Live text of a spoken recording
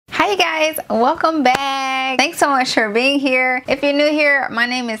Hi guys, welcome back. Thanks so much for being here. If you're new here, my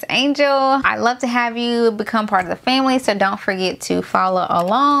name is Angel. I'd love to have you become part of the family, so don't forget to follow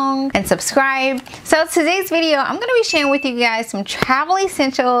along and subscribe. So today's video, I'm going to be sharing with you guys some travel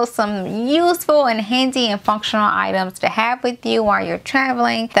essentials, some useful and handy and functional items to have with you while you're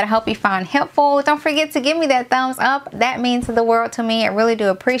traveling that I hope you find helpful. Don't forget to give me that thumbs up. That means the world to me. I really do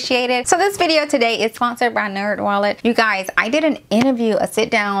appreciate it. So this video today is sponsored by NerdWallet. You guys, I did an interview, a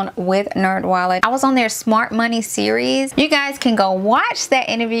sit down with NerdWallet. I was on their Smart Money series. You guys can go watch that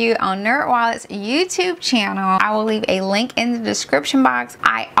interview on NerdWallet's YouTube channel. I will leave a link in the description box.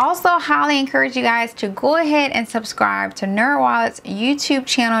 I also highly encourage you guys to go ahead and subscribe to NerdWallet's YouTube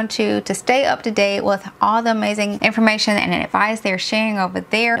channel too, to stay up to date with all the amazing information and advice they're sharing over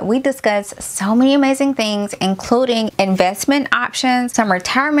there. We discuss so many amazing things, including investment options, some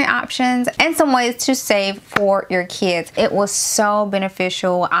retirement options, and some ways to save for your kids. It was so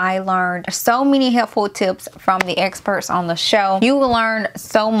beneficial. I learned so many helpful tips from the experts on the show. You will learn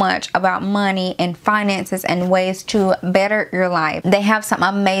so much about money and finances and ways to better your life. They have some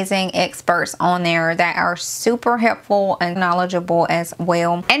amazing experts on there that are super helpful and knowledgeable as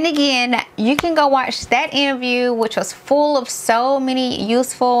well. And again, you can go watch that interview, which was full of so many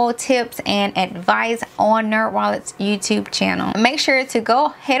useful tips and advice on NerdWallet's YouTube channel. Make sure to go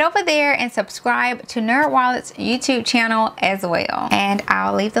head over there and subscribe to NerdWallet's YouTube channel as well. And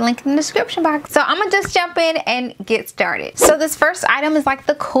I'll leave the link in the description box. So I'm gonna just jump in and get started. So this first item is like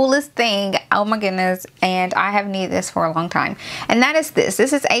the coolest thing. Oh my goodness. And I have needed this for a long time. And that is this.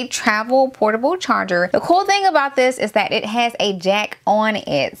 This is a travel portable charger. The cool thing about this is that it has a jack on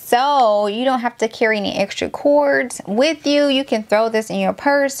it. So you don't have to carry any extra cords with you. You can throw this in your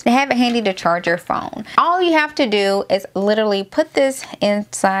purse and have it handy to charge your phone. All you have to do is literally put this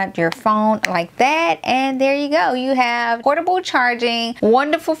inside your phone like that. And there you go. You have portable charging.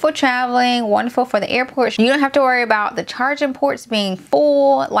 Wonderful for traveling, wonderful for the airport. You don't have to worry about the charging ports being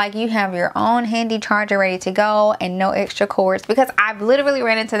full. Like, you have your own handy charger ready to go and no extra cords, because I've literally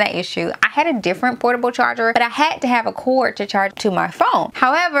ran into that issue. I had a different portable charger, but I had to have a cord to charge to my phone.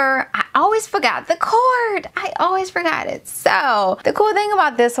 However, I always forgot the cord. I always forgot it. So the cool thing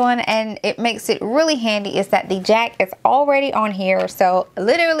about this one, and it makes it really handy, is that the jack is already on here. So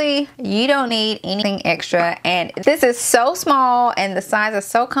literally you don't need anything extra. And this is so small and the size is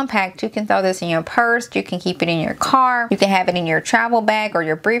so compact. You can throw this in your purse. You can keep it in your car. You can have it in your travel bag or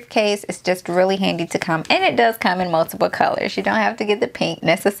your briefcase. It's just really handy to come. And it does come in multiple colors. You don't have to get the pink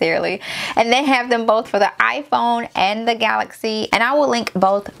necessarily. And they have them both for the iPhone and the Galaxy. And I will link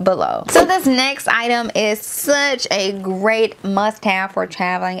both below. So this next item is such a great must-have for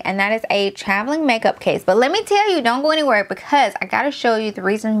traveling. And that is a traveling makeup case. But let me tell you, don't go anywhere, because I got to show you the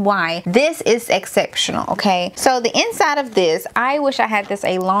reason why this is exceptional. Okay. So the inside of this, I wish I had this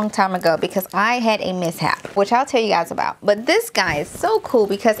a long time ago, because I had a mishap, which I'll tell you guys about. But this guy is so cool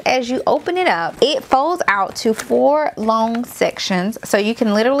because as you open it up, it folds out to 4 long sections. So you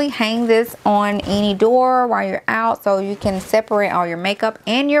can literally hang this on any door while you're out, so you can separate all your makeup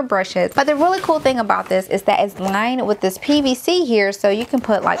and your brushes. But the really cool thing about this is that it's lined with this PVC here, so you can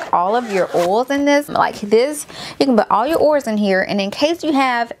put like all of your oils in this, like this. You can put all your oils in here, and in case you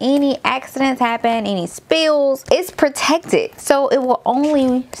have any accidents happen, any spills, it's protected. So it will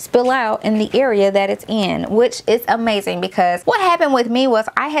only spill out in the area that it's in, which is amazing, because what happened with me was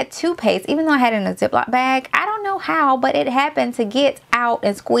I had toothpaste, even though I had it in a Ziploc bag. I don't know how, but it happened to get out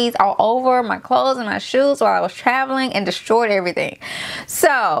and squeeze all over my clothes and my shoes while I was traveling and destroyed everything.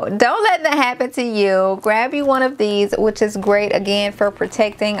 So don't let that happen to you. Grab you one of these, which is great again for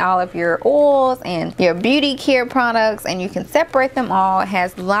protecting all of your oils and your beauty care products, and you can separate them all. It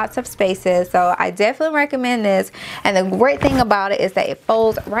has lots of spaces, so I definitely recommend this. And the great thing about it is that it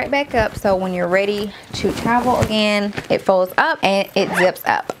folds right back up, so when you're ready to travel again, it folds up and it zips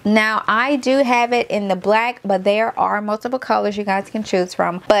up. Now I do have it in the black, but there are multiple colors you guys can choose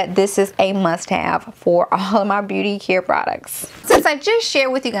from, but this is a must-have for all of my beauty care products. Since I just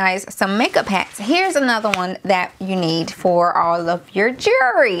shared with you guys some makeup hacks, here's another one that you need for all of your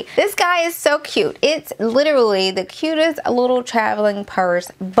jewelry. This guy is so cute. It's literally the cutest little traveling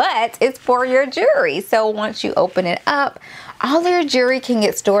purse, but it's for your jewelry. So once you open it up, all your jewelry can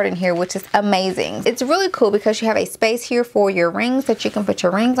get stored in here, which is amazing. It's really cool because you have a space here for your rings that you can put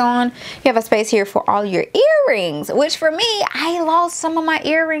your rings on. You have a space here for all your earrings, which for me, I lost some of my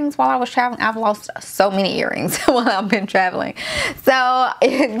earrings while I was traveling. I've lost so many earrings while I've been traveling. So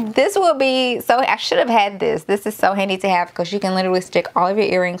this will be, so I should have had this. This is so handy to have because you can literally stick all of your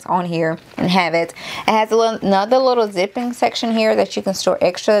earrings on here and have it. It has another little zipping section here that you can store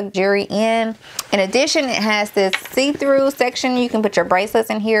extra jewelry in. In addition, it has this see-through section section. You can put your bracelets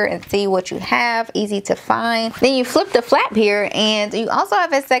in here and see what you have, easy to find. Then you flip the flap here and you also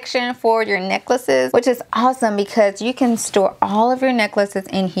have a section for your necklaces, which is awesome because you can store all of your necklaces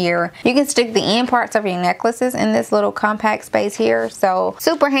in here. You can stick the end parts of your necklaces in this little compact space here, so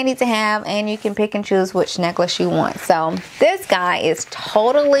super handy to have, and you can pick and choose which necklace you want. So this guy is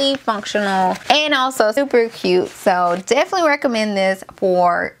totally functional and also super cute, so definitely recommend this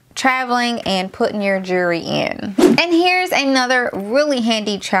for traveling and putting your jewelry in. And here's another really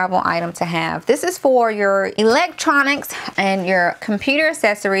handy travel item to have. This is for your electronics and your computer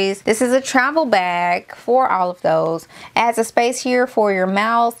accessories. This is a travel bag for all of those. It has a space here for your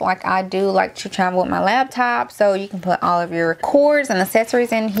mouse, like I do like to travel with my laptop, so you can put all of your cords and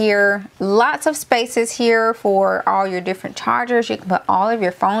accessories in here. Lots of spaces here for all your different chargers. You can put all of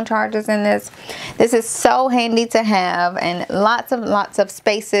your phone chargers in this. This is so handy to have, and lots of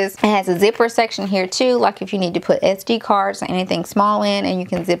spaces. It has a zipper section here too, like if you need to put SD cards or anything small in, and you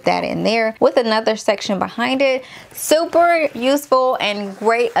can zip that in there with another section behind it. Super useful and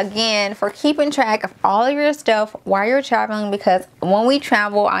great again for keeping track of all of your stuff while you're traveling, because when we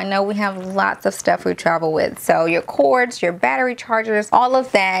travel, I know we have lots of stuff we travel with. So your cords, your battery chargers, all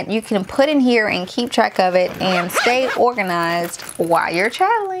of that you can put in here and keep track of it and stay organized while you're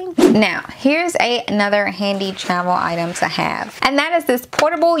traveling. Now here's another handy travel item to have, and that is this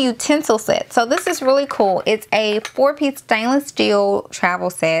portable utensil set. So this is really cool. It's a 4-piece stainless steel travel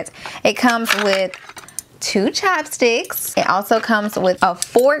set. It comes with 2 chopsticks. It also comes with a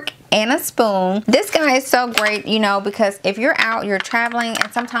fork and a spoon. This guy is so great, you know, because if you're out, you're traveling,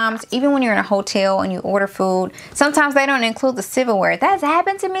 and sometimes even when you're in a hotel and you order food, sometimes they don't include the silverware. That's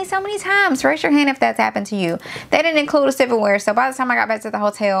happened to me so many times. Raise your hand if that's happened to you. They didn't include the silverware, so by the time I got back to the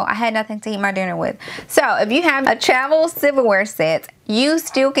hotel, I had nothing to eat my dinner with. So if you have a travel silverware set, you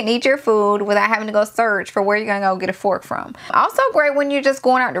still can eat your food without having to go search for where you're gonna go get a fork from. Also great when you're just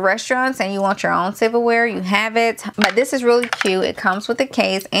going out to restaurants and you want your own silverware, you have it. But this is really cute. It comes with a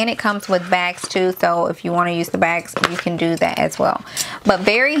case and it comes with bags too, so if you want to use the bags, you can do that as well. But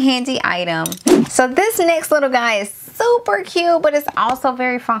very handy item. So this next little guy is super cute, but it's also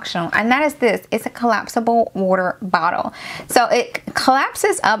very functional, and that is this. It's a collapsible water bottle. So it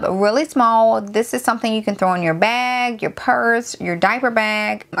collapses up really small. This is something you can throw in your bag, your purse, your diaper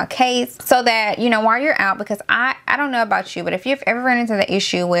bag, a case, so that, you know, while you're out, because I don't know about you, but if you've ever run into the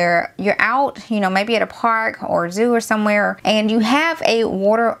issue where you're out, you know, maybe at a park or zoo or somewhere, and you have a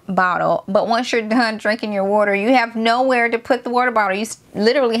water bottle, but once you're done drinking your water, you have nowhere to put the water bottle. You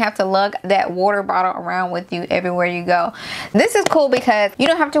literally have to lug that water bottle around with you everywhere you go. This is cool because you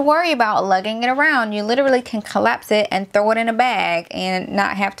don't have to worry about lugging it around. You literally can collapse it and throw it in a bag and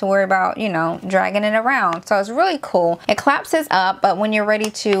not have to worry about, you know, dragging it around. So it's really cool. It collapses up, but when you're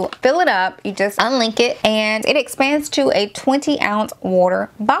ready to fill it up, you just unlink it and it expands to a 20-ounce water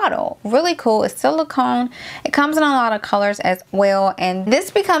bottle. Really cool. It's silicone. It comes in a lot of colors as well, and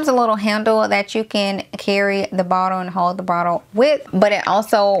this becomes a little handle that you can carry the bottle and hold the bottle with, but it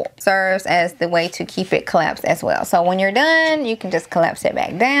also serves as the way to keep it collapsed as well. So when you're done, you can just collapse it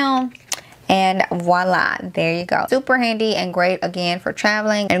back down, and voila, there you go. Super handy and great again for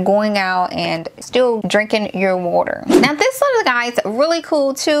traveling and going out and still drinking your water. Now this little guy is really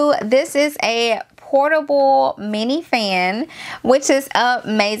cool too. This is a portable mini fan, which is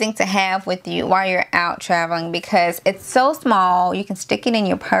amazing to have with you while you're out traveling because it's so small. You can stick it in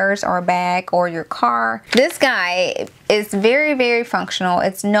your purse or bag or your car. This guy is very, very functional.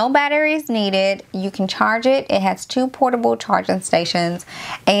 It's no batteries needed. You can charge it. It has 2 portable charging stations,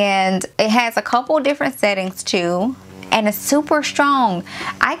 and it has a couple different settings too. And it's super strong.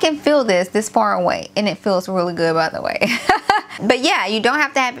 I can feel this far away, and it feels really good, by the way. But yeah, you don't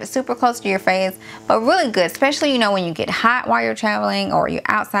have to have it super close to your face, but really good, especially, you know, when you get hot while you're traveling, or you're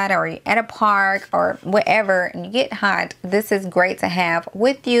outside, or you're at a park or wherever and you get hot. This is great to have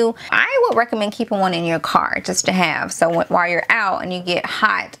with you. I would recommend keeping one in your car just to have, so while you're out and you get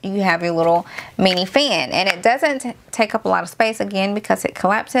hot, you have your little mini fan, and it doesn't take up a lot of space again because it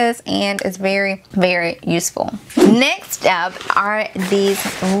collapses, and it's very, very useful. Next up are these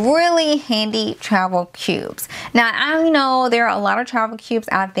really handy travel cubes. Now I know there are a lot of travel cubes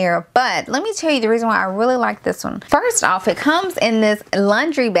out there, but let me tell you the reason why I really like this one. First off, it comes in this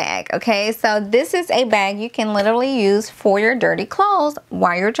laundry bag, okay? So this is a bag you can literally use for your dirty clothes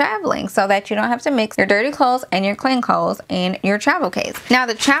while you're traveling, so that you don't have to mix your dirty clothes and your clean clothes in your travel case. Now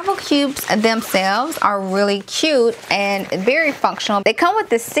the travel cubes themselves are really cute and very functional. They come with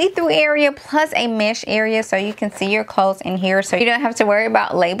this see-through area plus a mesh area, so you can see your clothes in here, so you don't have to worry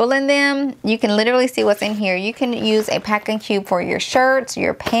about labeling them. You can literally see what's in here. You can use a packing cube for your shirts,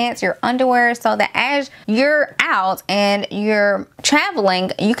 your pants, your underwear, so that as you're out and you're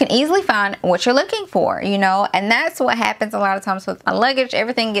traveling, you can easily find what you're looking for, you know. And that's what happens a lot of times with my luggage.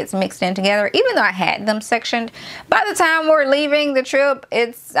 Everything gets mixed in together. Even though I had them sectioned, by the time we're leaving the trip,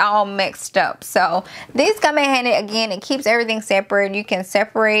 it's all mixed up. So these come in handy. Again, it keeps everything separate. You can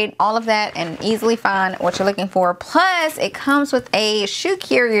separate all of that and easily find what you're looking for. Plus, it comes with a shoe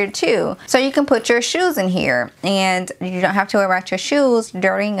carrier too, so you can put your shoes in here and you don't have to worry about your shoes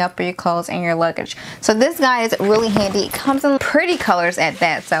dirtying up your clothes and your luggage. So this guy is really handy. It comes in pretty colors at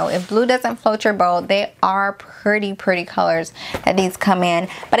that, so if blue doesn't float your boat, they are pretty colors that these come in.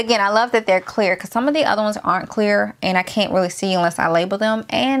 But again, I love that they're clear, because some of the other ones aren't clear and I can't really see unless I label them,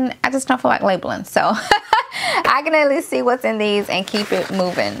 and I just don't feel like labeling, so I can at least see what's in these and keep it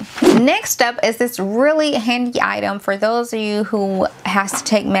moving. Next up is this really handy item for those of you who has to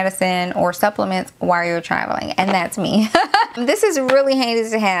take medicine or supplements while you're traveling, and that's me. This is really handy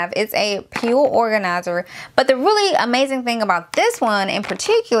to have. It's a fuel organizer, but the really amazing thing about this one in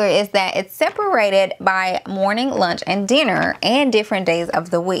particular is that it's separated by morning, lunch, and dinner, and different days of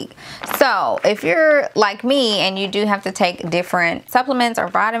the week. So if you're like me and you do have to take different supplements or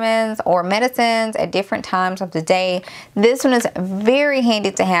vitamins or medicines at different times of the day, this one is very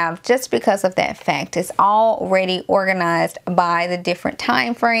handy to have just because of that fact. It's already organized by the different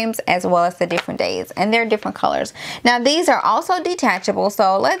time frames as well as the different days, and they're different colors. Now these are also detachable,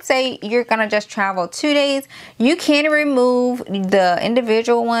 so let's say you're gonna just travel 2 days, you can remove the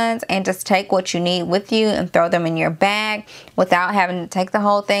individual ones and just take what you need with you and throw them in your bag without having to take the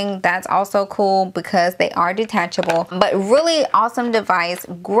whole thing. That's also cool because they are detachable, but really awesome device.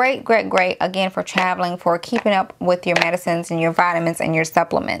 Great again for traveling, for keeping up with your medicines and your vitamins and your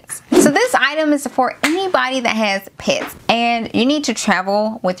supplements. So this item is for anybody that has pets and you need to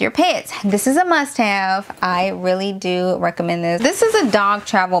travel with your pets. This is a must-have. I really do recommend this. This is a dog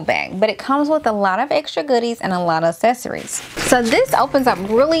travel bag, but it comes with a lot of extra goodies and a lot of accessories. So this opens up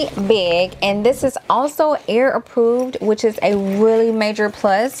really big, and this is also air approved, which is a really major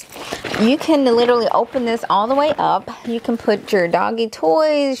plus. You can literally open this all the way up. You can put your doggy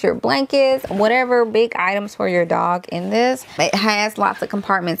toys, your blankets, whatever big items for your dog in this. It has lots of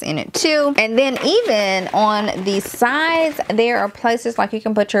compartments in it too. And then even on the sides, there are places like you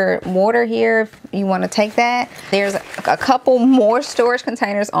can put your water here if you want to take that. There's a couple more storage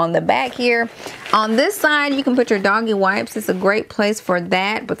containers on the back here. On this side, you can put your doggy wipes. It's a great place for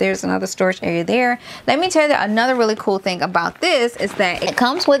that, but there's another storage area there. Let me tell you that another really cool thing about this is that it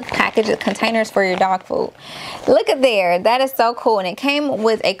comes with packaged containers for your dog food. Look at there, that is so cool. And it came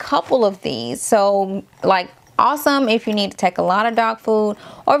with a couple of these, so like awesome if you need to take a lot of dog food,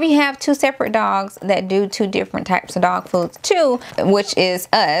 or if you have two separate dogs that do two different types of dog foods too, which is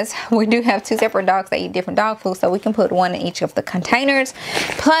us. We do have two separate dogs that eat different dog food, so we can put one in each of the containers.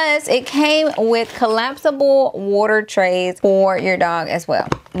 Plus it came with collapsible water trays for your dog as well,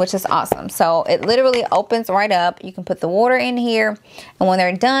 which is awesome. So it literally opens right up. You can put the water in here, and when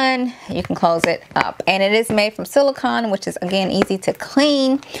they're done, you can close it up. And it is made from silicone, which is again easy to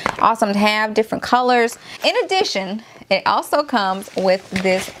clean. Awesome to have, different colors. In addition, it also comes with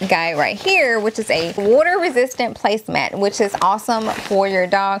this guy right here, which is a water resistant placemat, which is awesome for your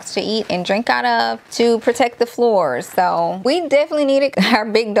dogs to eat and drink out of to protect the floors. So we definitely need it. Our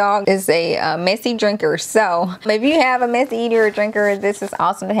big dog is a messy drinker, so if you have a messy eater or drinker, this is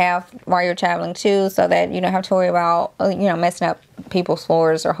awesome to have while you're traveling too, so that you don't have to worry about messing up people's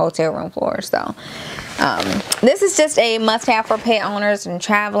floors or hotel room floors. So this is just a must-have for pet owners and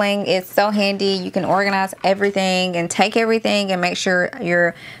traveling. It's so handy. You can organize everything and take everything and make sure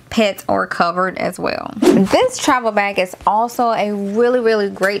your pets are covered as well. This travel bag is also a really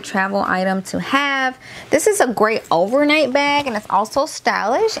great travel item to have. This is a great overnight bag, and it's also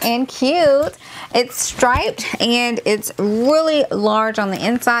stylish and cute. It's striped and it's really large on the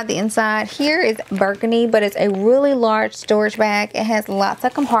inside. The inside here is burgundy, but it's a really large storage bag. It has lots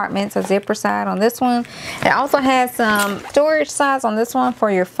of compartments, a zipper side on this one. It also has some storage sides on this one for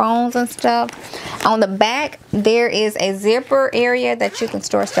your phones and stuff. On the back, there is a zipper area that you can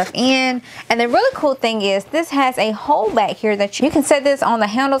store stuff in. And the really cool thing is this has a hole back here that you can set this on the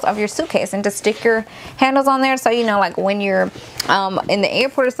handles of your suitcase and just stick your handles on there. So like when you're in the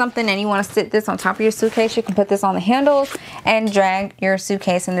airport or something and you want to sit this on top of your suitcase, you can put this on the handles and drag your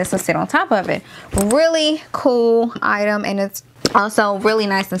suitcase, and this will sit on top of it. Really cool item, and it's Also really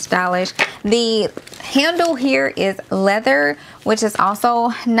nice and stylish. The handle here is leather, which is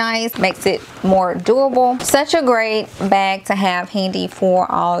also nice, makes it more doable. Such a great bag to have handy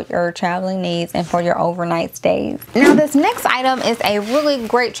for all your traveling needs and for your overnight stays. Now this next item is a really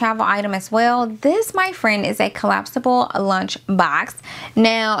great travel item as well. This, my friend, is a collapsible lunch box.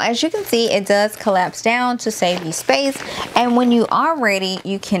 Now as you can see, it does collapse down to save you space, and when you are ready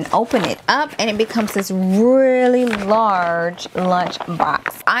you can open it up and it becomes this really large lunch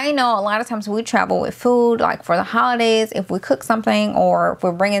box. I know a lot of times we travel with food, like for the holidays, if we cook something or if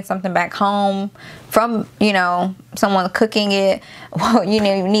we're bringing something back home from, you know, someone cooking it, well, you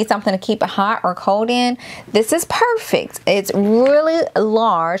know, you need something to keep it hot or cold in. This is perfect. It's really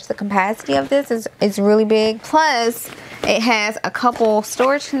large. The capacity of this is really big. Plus, it has a couple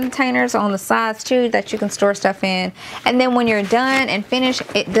storage containers on the sides too that you can store stuff in. And then when you're done and finished,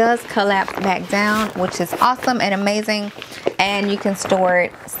 it does collapse back down, which is awesome and amazing. And you can store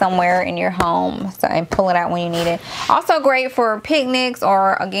it somewhere in your home and pull it out when you need it. Also great for picnics,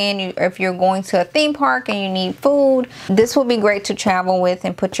 or again, if you're going to a theme park and you need food, this will be great to travel with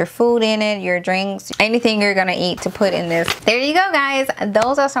and put your food in it, your drinks, anything you're gonna eat to put in this. There you go, guys.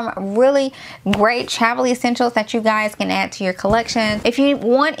 Those are some really great travel essentials that you guys can add to your collection. If you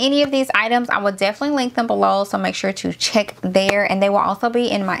want any of these items, I will definitely link them below, so make sure to check there, and they will also be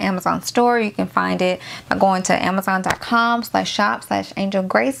in my Amazon store. You can find it by going to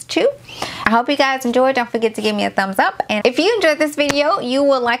amazon.com/shop/angelgrace2. I hope you guys enjoyed. Don't forget to give me a thumbs up, and if you enjoyed this video, you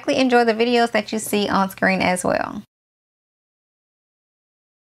will likely enjoy the videos that you see on screen as well.